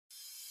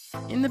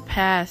In the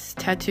past,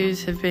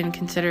 tattoos have been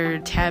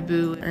considered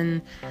taboo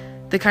and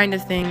the kind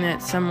of thing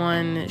that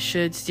someone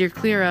should steer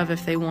clear of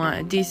if they want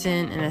a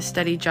decent and a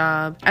steady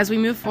job. As we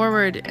move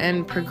forward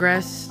and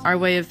progress our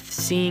way of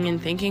seeing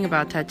and thinking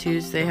about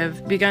tattoos, they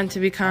have begun to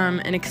become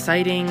an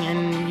exciting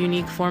and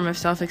unique form of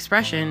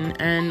self-expression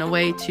and a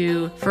way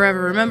to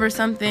forever remember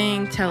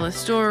something, tell a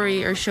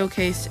story, or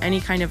showcase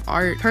any kind of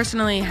art.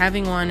 Personally,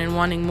 having one and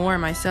wanting more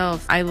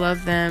myself, I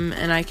love them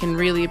and I can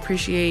really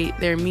appreciate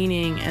their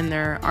meaning and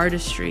their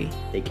artistry.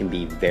 They can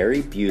be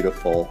very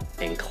beautiful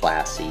and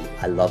classy.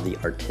 I love the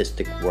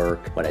artistic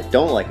work. What I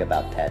don't like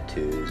about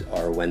tattoos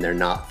are when they're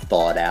not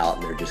thought out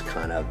and they're just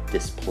kind of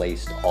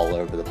displaced all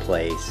over the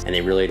place and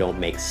they really don't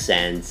make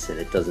sense and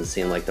it doesn't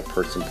seem like the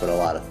person put a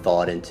lot of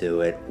thought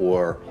into it,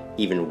 or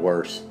even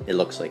worse, it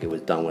looks like it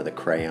was done with a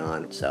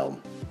crayon. So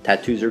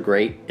tattoos are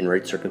great in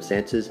right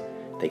circumstances.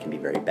 They can be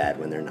very bad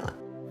when they're not.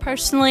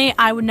 Personally,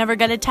 I would never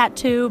get a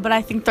tattoo, but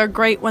I think they're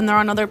great when they're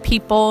on other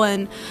people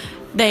and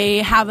they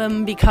have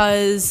them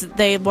because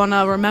they want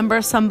to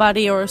remember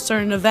somebody or a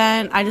certain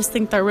event. I just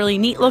think they're really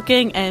neat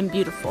looking and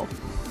beautiful.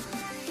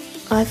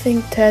 I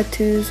think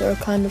tattoos are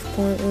kind of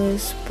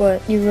pointless,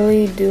 but you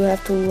really do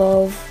have to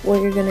love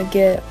what you're going to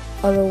get,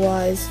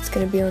 otherwise it's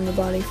going to be on your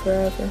body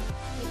forever.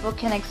 People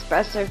can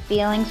express their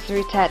feelings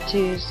through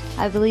tattoos.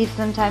 I believe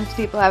sometimes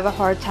people have a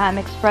hard time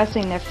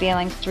expressing their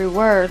feelings through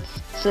words,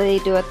 so they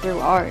do it through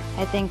art.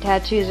 I think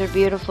tattoos are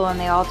beautiful and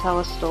they all tell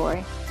a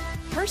story.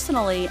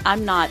 Personally,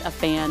 I'm not a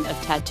fan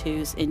of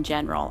tattoos in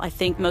general. I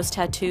think most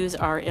tattoos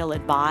are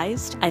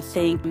ill-advised. I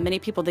think many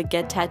people that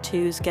get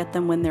tattoos get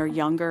them when they're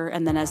younger,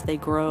 and then as they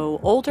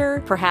grow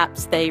older,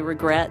 perhaps they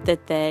regret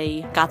that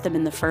they got them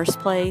in the first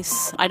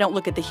place. I don't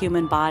look at the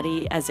human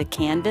body as a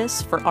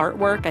canvas for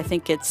artwork. I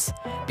think it's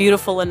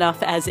beautiful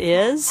enough as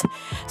is.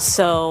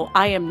 So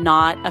I am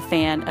not a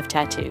fan of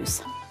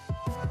tattoos.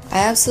 I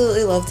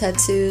absolutely love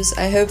tattoos.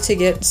 I hope to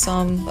get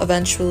some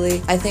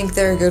eventually. I think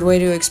they're a good way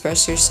to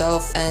express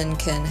yourself and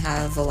can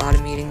have a lot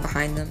of meaning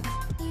behind them.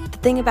 The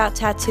thing about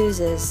tattoos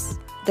is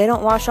they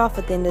don't wash off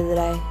at the end of the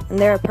day, and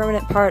they're a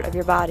permanent part of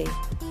your body.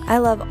 I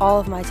love all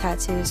of my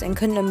tattoos and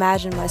couldn't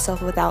imagine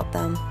myself without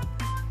them.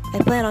 I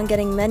plan on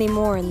getting many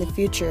more in the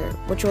future,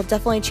 which will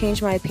definitely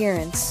change my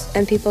appearance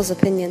and people's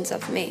opinions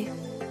of me,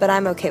 but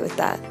I'm okay with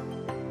that.